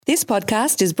This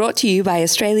podcast is brought to you by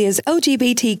Australia's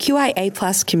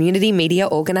LGBTQIA+ community media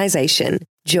organisation,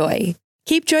 Joy.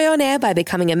 Keep Joy on air by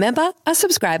becoming a member, a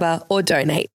subscriber, or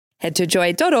donate. Head to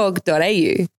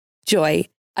joy.org.au. Joy,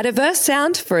 a diverse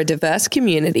sound for a diverse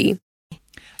community.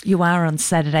 You are on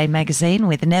Saturday Magazine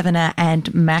with Nevena and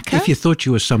Macca. If you thought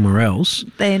you were somewhere else,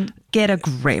 then get a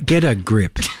grip. Get a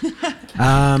grip.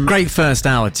 Great first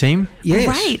hour, team. Yes.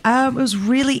 Great. It was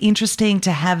really interesting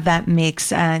to have that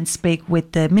mix and speak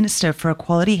with the Minister for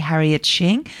Equality, Harriet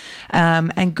Shing,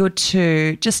 and good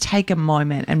to just take a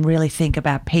moment and really think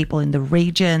about people in the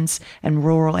regions and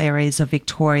rural areas of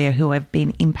Victoria who have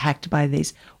been impacted by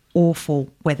these awful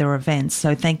weather events.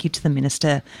 So thank you to the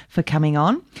Minister for coming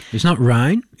on. It's not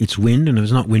rain, it's wind, and if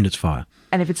it's not wind, it's fire.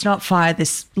 And if it's not fire,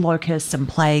 there's locusts and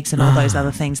plagues and all those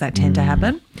other things that tend to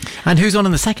happen. And who's on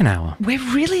in the second hour? We're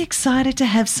really excited to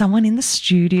have someone in the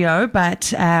studio,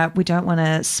 but we don't want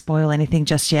to spoil anything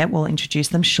just yet. We'll introduce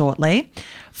them shortly.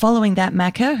 Following that,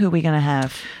 Macca, who are we going to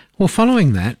have? Well,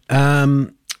 following that,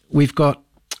 we've got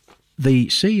the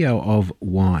CEO of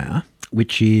Wire,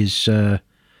 which is, the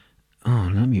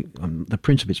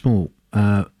print's a bit small.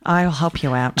 I'll help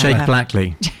you out. Jake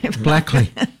Macca.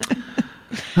 Blackley.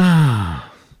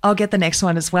 I'll get the next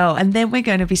one as well. And then we're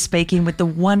going to be speaking with the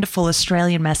wonderful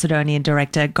Australian-Macedonian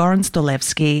director, Goran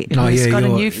Stolevski, who's got a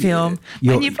new film.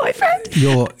 My new boyfriend.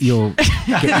 You're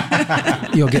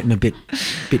getting a bit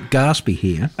gaspy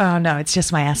here. Oh, no, it's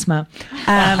just my asthma.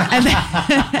 And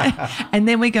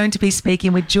then we're going to be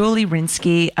speaking with Julie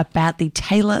Rinsky about the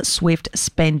Taylor Swift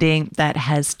spending that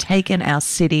has taken our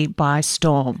city by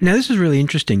storm. Now, this is really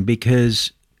interesting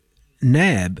because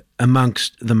NAB,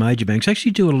 amongst the major banks,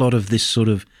 actually do a lot of this sort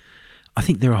of, I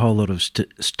think there are a whole lot of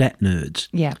stat nerds.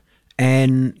 Yeah.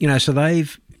 And, so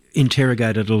they've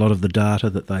interrogated a lot of the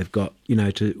data that they've got,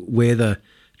 to where a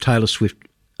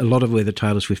lot of where the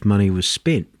Taylor Swift money was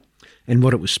spent and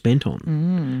what it was spent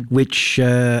on, which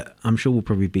I'm sure we'll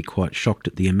probably be quite shocked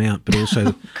at the amount, but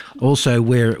also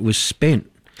where it was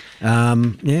spent.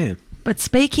 Yeah. But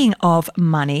speaking of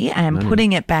money and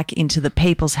putting it back into the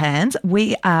people's hands,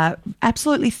 we are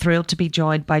absolutely thrilled to be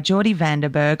joined by Geordie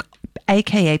Vanderberg,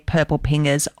 a.k.a. Purple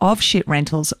Pingers of Shit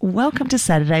Rentals. Welcome to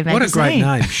Saturday Magazine. What a great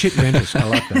name, Shit Rentals. I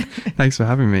like that. Thanks for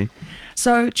having me.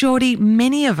 So, Geordie,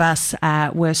 many of us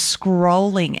were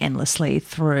scrolling endlessly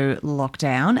through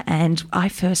lockdown, and I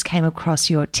first came across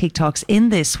your TikToks in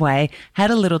this way,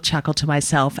 had a little chuckle to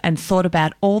myself and thought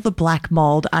about all the black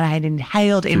mold I had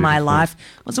inhaled in my life.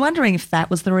 I was wondering if that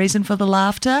was the reason for the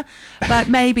laughter, but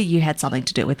maybe you had something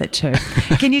to do with it too.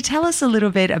 Can you tell us a little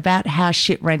bit about how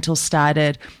Shit Rentals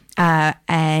started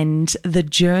and the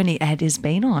journey it has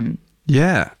been on?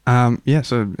 Yeah.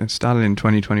 So it started in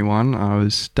 2021. I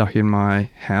was stuck in my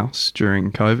house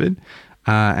during COVID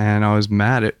and I was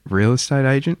mad at real estate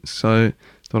agents. So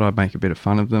thought I'd make a bit of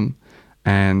fun of them.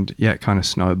 And yeah, it kind of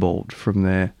snowballed from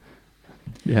there.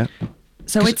 Yeah.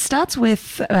 So it starts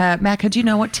with, Macca, do you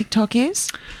know what TikTok is?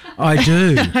 I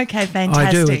do. Okay, fantastic.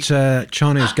 I do. It's a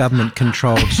Chinese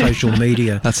government-controlled social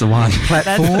media That's the one.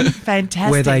 platform. That's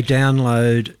fantastic. Where they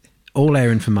download all our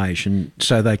information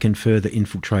so they can further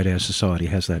infiltrate our society.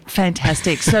 How's that?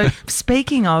 Fantastic. So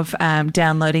speaking of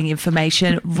downloading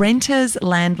information, landlords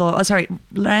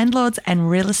and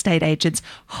real estate agents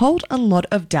hold a lot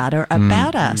of data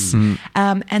about us.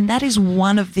 And that is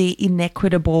one of the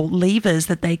inequitable levers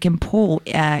that they can pull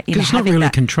in it's not really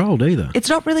controlled either. It's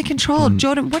not really controlled.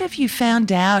 Jordan, what have you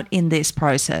found out in this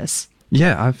process?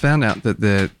 Yeah, I found out that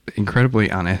they're incredibly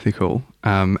unethical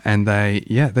and they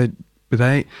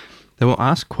will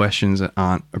ask questions that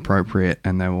aren't appropriate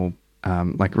and they will,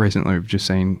 like recently we've just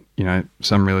seen,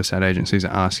 some real estate agencies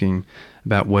are asking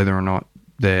about whether or not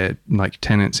their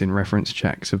tenants in reference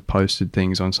checks have posted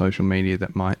things on social media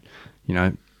that might,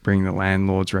 bring the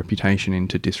landlord's reputation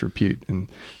into disrepute and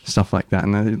stuff like that.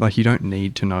 And you don't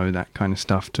need to know that kind of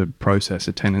stuff to process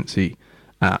a tenancy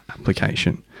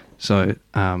application. So,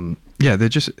 they're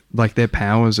just their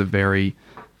powers are very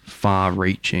far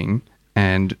reaching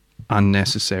and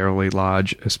unnecessarily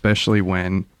large, especially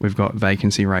when we've got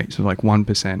vacancy rates of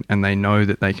 1% and they know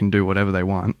that they can do whatever they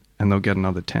want and they'll get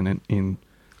another tenant in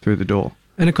through the door.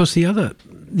 And of course the other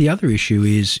issue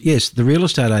is, yes, the real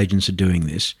estate agents are doing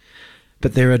this,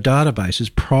 but there are databases,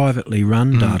 privately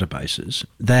run databases,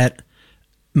 that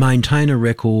maintain a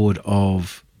record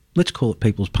of, let's call it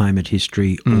people's payment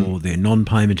history or their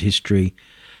non-payment history,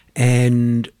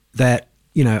 and that,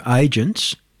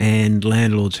 agents and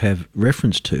landlords have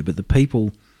reference to, but the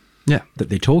people that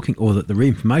they're talking or that the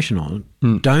information on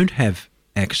don't have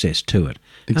access to it.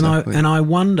 Exactly. And I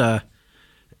wonder,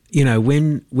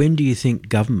 when do you think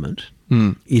government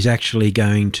is actually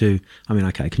going to, I mean,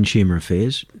 okay, Consumer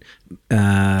Affairs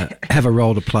have a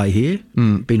role to play here.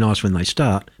 Be nice when they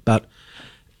start, but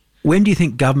when do you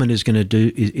think government is going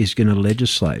to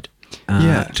legislate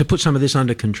to put some of this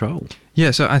under control?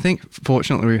 Yeah, so I think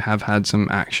fortunately we have had some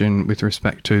action with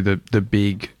respect to the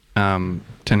big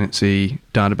tenancy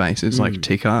databases like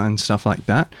Ticker and stuff like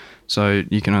that. So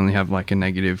you can only have like a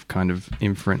negative kind of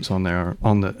inference on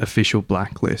the official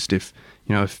blacklist if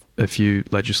if a few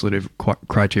legislative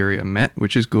criteria are met,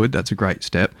 which is good. That's a great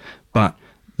step. But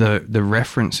the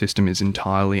reference system is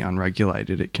entirely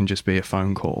unregulated. It can just be a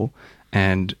phone call,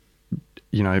 and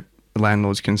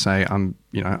landlords can say,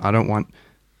 I don't want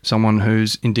someone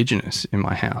who's Indigenous in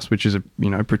my house, which is a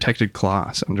protected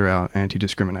class under our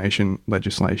anti-discrimination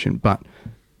legislation. But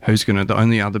the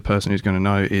only other person who's going to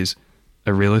know is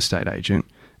a real estate agent.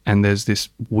 And there's this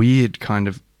weird kind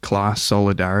of class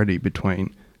solidarity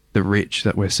between the rich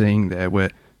that we're seeing there, where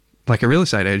like a real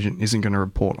estate agent isn't going to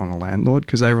report on a landlord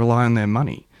because they rely on their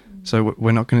money. So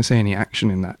we're not going to see any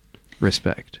action in that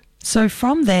respect. So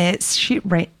from there,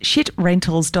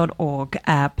 shitrentals.org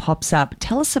pops up.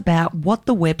 Tell us about what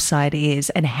the website is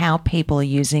and how people are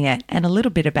using it, and a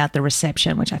little bit about the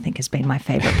reception, which I think has been my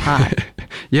favourite part.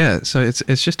 Yeah, so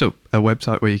it's just a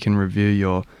website where you can review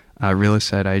your real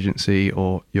estate agency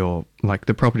or your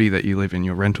the property that you live in,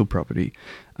 your rental property,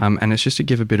 and it's just to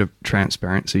give a bit of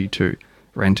transparency to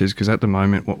renters, because at the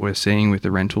moment what we're seeing with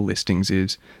the rental listings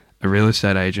is a real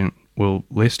estate agent will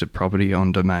list a property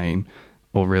on Domain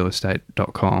or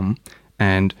realestate.com,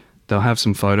 and they'll have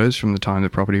some photos from the time the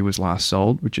property was last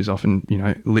sold, which is often,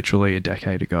 literally a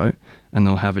decade ago, and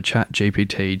they'll have a chat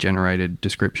GPT generated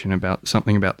description about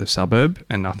something about the suburb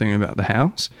and nothing about the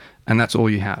house, and that's all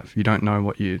you have. You don't know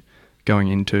what you're going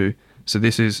into. So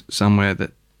this is somewhere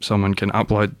that someone can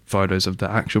upload photos of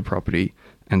the actual property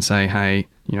and say, hey,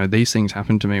 these things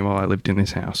happened to me while I lived in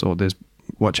this house, or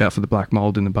watch out for the black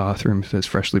mold in the bathroom. If there's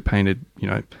freshly painted,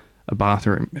 a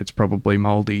bathroom, it's probably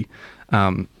moldy.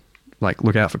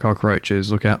 Look out for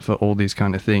cockroaches, look out for all these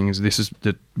kind of things. This is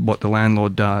what the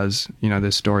landlord does.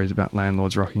 There's stories about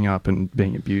landlords rocking up and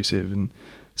being abusive and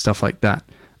stuff like that.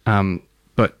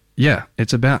 But yeah,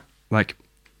 it's about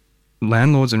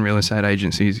landlords and real estate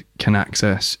agencies can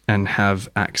access and have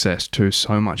access to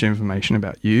so much information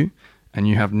about you, and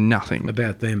you have nothing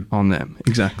about them on them.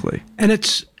 Exactly. And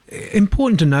it's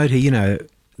important to note here,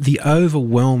 the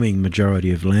overwhelming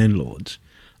majority of landlords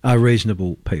are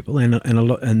reasonable people, and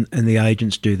the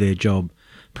agents do their job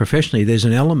professionally. There's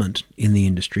an element in the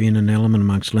industry and an element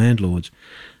amongst landlords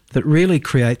that really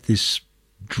create this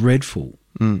dreadful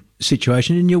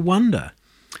situation, and you wonder,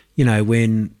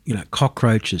 when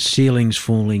cockroaches, ceilings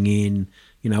falling in,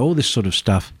 all this sort of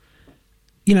stuff.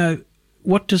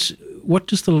 What does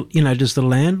the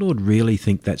landlord really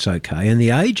think that's okay, and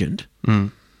the agent,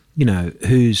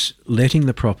 who's letting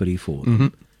the property for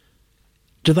them,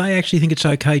 do they actually think it's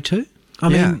okay too? I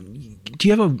mean, do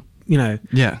you have are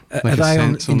they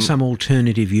in some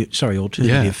alternative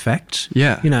facts?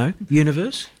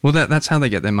 Universe? Well, that's how they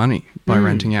get their money, by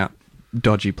renting out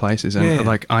dodgy places.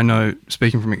 And I know,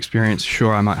 speaking from experience,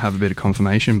 sure, I might have a bit of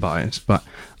confirmation bias, but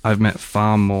I've met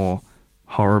far more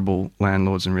horrible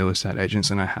landlords and real estate agents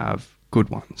than I have good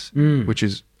ones, which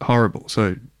is horrible.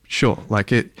 So sure, I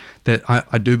do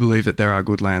believe that there are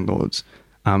good landlords.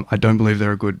 I don't believe there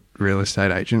are good real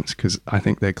estate agents, because I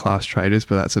think they're class traders,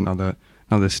 but that's another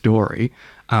story.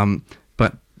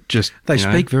 But just they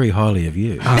speak very highly of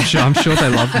you. I'm sure they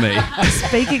love me.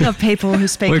 Speaking of people who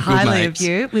speak highly of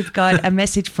you, we've got a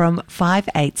message from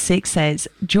 586 says,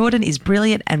 Jordan is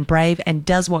brilliant and brave and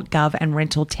does what gov and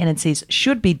rental tenancies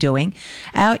should be doing.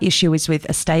 Our issue is with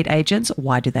estate agents.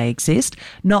 Why do they exist?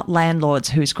 Not landlords,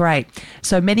 who's great.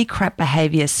 So many crap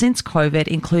behaviour since COVID,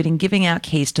 including giving out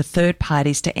keys to third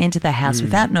parties to enter the house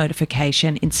without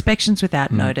notification, inspections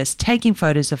without notice, taking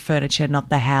photos of furniture, not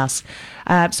the house.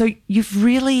 So you've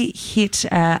really hit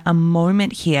a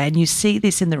moment here, and you see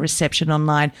this in the reception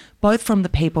online, both from the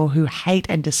people who hate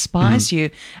and despise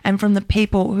you, and from the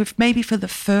people who've maybe for the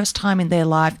first time in their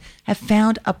life have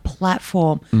found a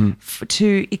platform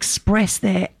to express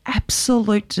their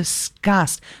absolute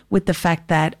disgust with the fact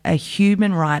that a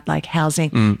human right like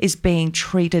housing is being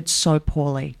treated so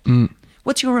poorly.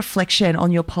 What's your reflection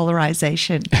on your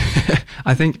polarization?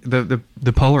 I think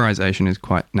the polarization is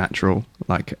quite natural.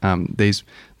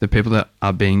 The people that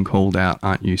are being called out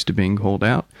aren't used to being called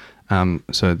out.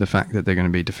 So the fact that they're going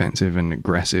to be defensive and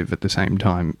aggressive at the same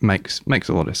time makes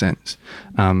a lot of sense.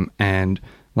 And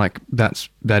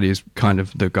that is kind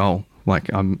of the goal.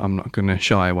 I'm not going to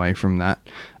shy away from that.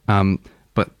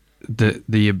 But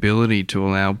the ability to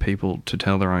allow people to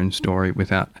tell their own story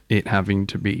without it having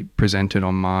to be presented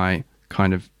on my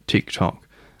kind of TikTok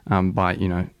by, you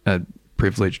know, a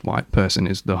privileged white person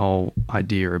is the whole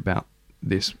idea about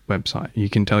this website. You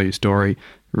can tell your story.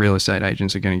 Real estate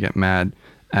agents are going to get mad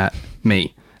at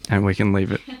me, and we can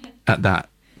leave it at that.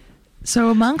 So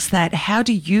amongst that, how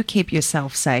do you keep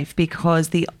yourself safe? Because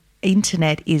the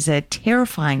internet is a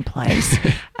terrifying place,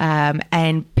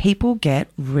 and people get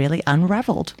really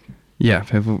unraveled. Yeah,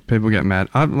 people get mad.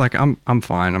 I'm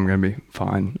fine. I'm going to be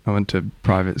fine. I went to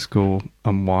private school.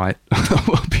 I'm white.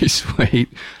 I'll be sweet.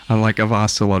 I've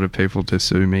asked a lot of people to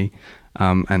sue me,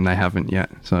 and they haven't yet.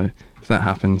 So if that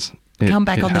happens, come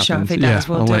back on the show if it does.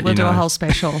 Yeah, we'll do a whole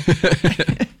special.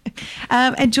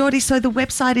 And Geordie, so the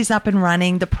website is up and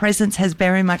running. The presence has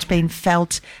very much been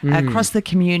felt across the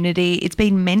community. It's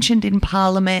been mentioned in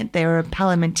Parliament. There are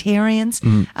parliamentarians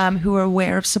who are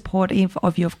aware of support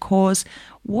of your cause.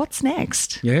 What's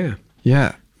next? Yeah.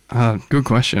 Good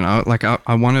question. I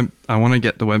want to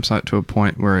get the website to a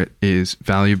point where it is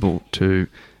valuable to,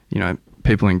 you know,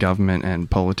 people in government and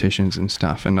politicians and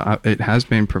stuff. And it has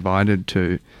been provided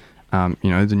to, you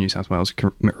know, the New South Wales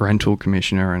Rental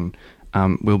Commissioner, and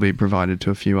will be provided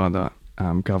to a few other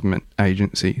government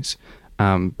agencies.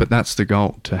 But that's the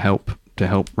goal, to help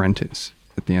renters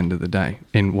at the end of the day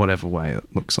in whatever way it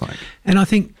looks like. And I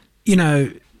think, you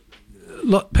know,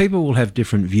 people will have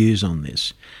different views on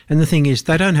this. And the thing is,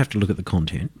 they don't have to look at the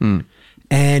content.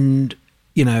 And,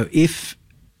 you know, if,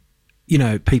 you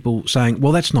know, people saying,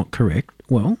 well, that's not correct,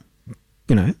 well,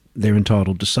 you know, they're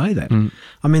entitled to say that.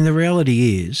 I mean, the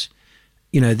reality is,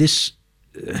 you know, this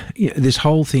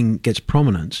whole thing gets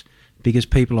prominence because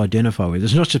people identify with it.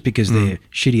 It's not just because they're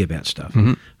shitty about stuff,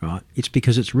 right? It's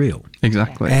because it's real.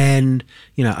 Exactly. And,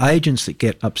 you know, agents that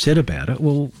get upset about it,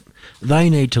 well, they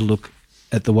need to look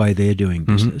at the way they're doing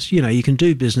business. You know, you can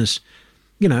do business,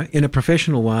 you know, in a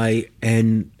professional way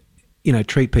and, you know,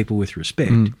 treat people with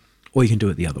respect, or you can do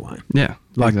it the other way. Yeah,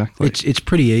 like, exactly. It's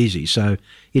pretty easy. So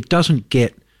it doesn't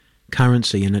get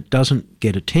currency and it doesn't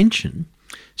get attention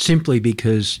simply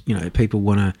because, you know, people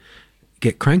want to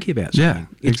get cranky about something.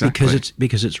 Yeah, exactly. It's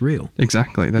because it's real.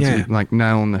 Exactly. That's like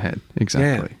nail on the head.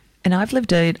 Exactly. Yeah. And I've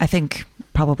lived I think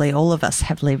probably all of us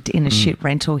have lived in a shit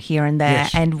rental here and there.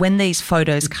 Yes. And when these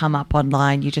photos come up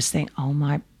online, you just think, oh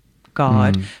my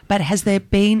God. But has there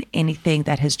been anything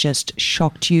that has just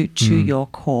shocked you to your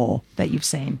core that you've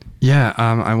seen? Yeah,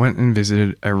 I went and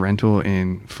visited a rental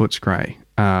in Footscray,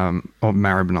 or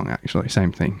Maribyrnong actually,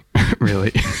 same thing,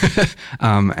 really.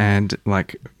 And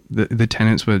like the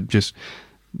tenants were just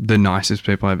the nicest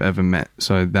people I've ever met.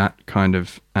 So that kind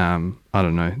of, I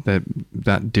don't know,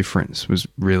 that difference was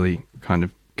really kind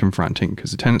of confronting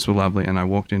because the tenants were lovely, and I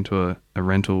walked into a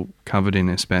rental covered in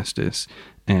asbestos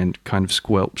and kind of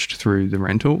squelched through the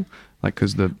rental, like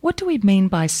because What do we mean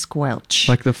by squelch?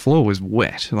 like the floor was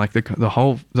wet, like the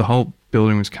whole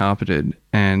building was carpeted,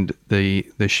 and the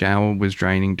shower was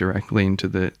draining directly into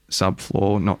the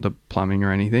subfloor, not the plumbing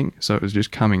or anything. So it was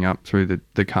just coming up through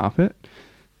the carpet.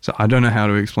 So I don't know how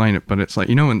to explain it, but it's like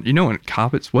you know when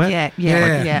carpet's wet,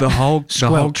 Yeah. the whole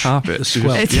Squelch. carpet, The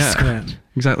squelch. It's a squelch.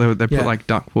 exactly. They put Yeah. like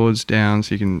ductboards down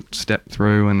so you can step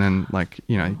through, and then like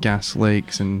you know gas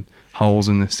leaks and holes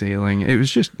in the ceiling. It was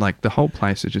just like the whole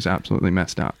place is just absolutely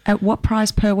messed up. At what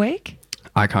price per week?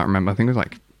 I can't remember. I think it was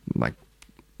like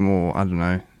more. I don't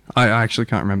know. I actually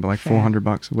can't remember. Like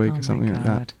 $400 a week or something like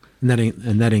that.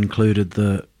 And that included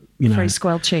the, you know, Free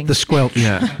squelching. the squelch.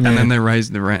 Yeah, and then they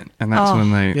raised the rent, and that's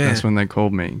Yeah. when they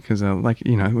called me because they're like,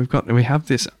 you know, we have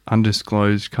this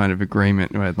undisclosed kind of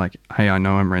agreement where like, hey, I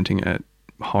know I'm renting a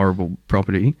horrible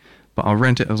property, but I'll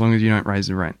rent it as long as you don't raise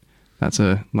the rent. That's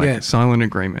a silent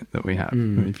agreement that we have.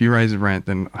 If you raise the rent,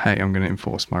 then hey, I'm going to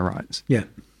enforce my rights. Yeah.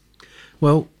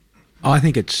 Well, I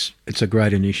think it's a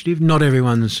great initiative. Not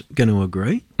everyone's going to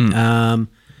agree,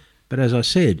 but as I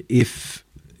said, if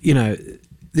you know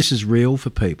this is real for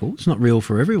people, it's not real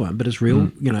for everyone, but it's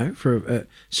real, you know, for a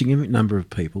significant number of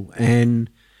people,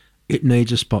 and it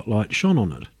needs a spotlight shone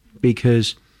on it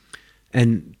because,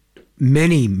 and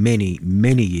many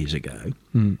years ago,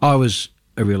 I was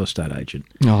a real estate agent.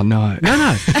 Oh no.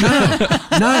 No.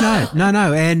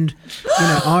 And, you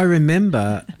know, I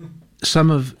remember some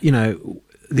of, you know,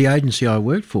 the agency I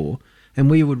worked for, and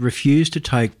we would refuse to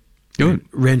take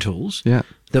rentals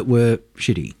that were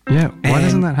shitty. Yeah. Why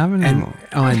doesn't that happen anymore?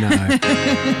 I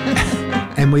know.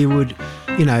 And we would,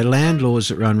 you know, landlords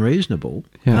that were unreasonable,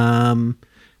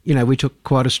 you know, we took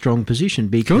quite a strong position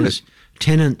because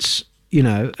tenants, you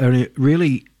know, are a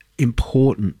really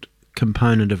important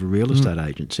component of a real estate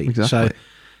agency. Exactly. So,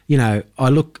 you know, I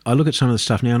look at some of the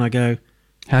stuff now and I go,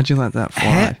 How'd you let that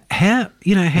fly? How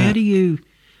do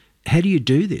you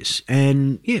do this?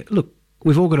 And yeah, look,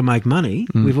 we've all got to make money.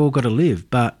 We've all got to live,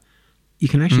 but you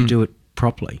can actually do it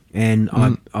properly. And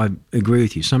I agree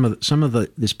with you. Some of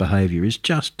this behaviour is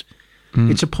just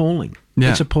it's appalling.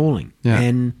 Yeah. It's appalling. Yeah.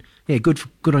 And yeah,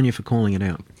 good on you for calling it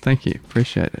out. Thank you.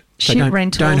 Appreciate it. So Shit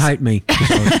rentals. Don't hate me.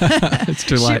 It's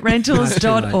too late.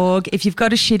 Shitrentals.org. If you've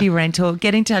got a shitty rental,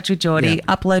 get in touch with Geordie,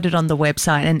 upload it on the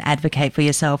website and advocate for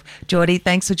yourself. Geordie,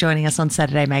 thanks for joining us on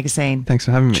Saturday Magazine. Thanks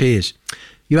for having me. Cheers.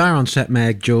 You are on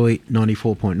SatMag Joy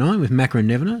 94.9 with Macca and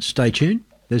Nevena. Stay tuned.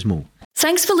 There's more.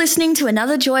 Thanks for listening to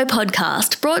another Joy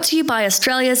podcast brought to you by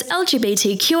Australia's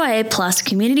LGBTQIA+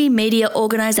 community media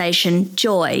organisation,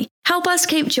 Joy. Help us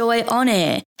keep Joy on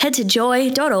air. Head to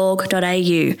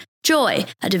joy.org.au. Joy,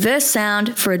 a diverse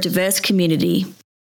sound for a diverse community.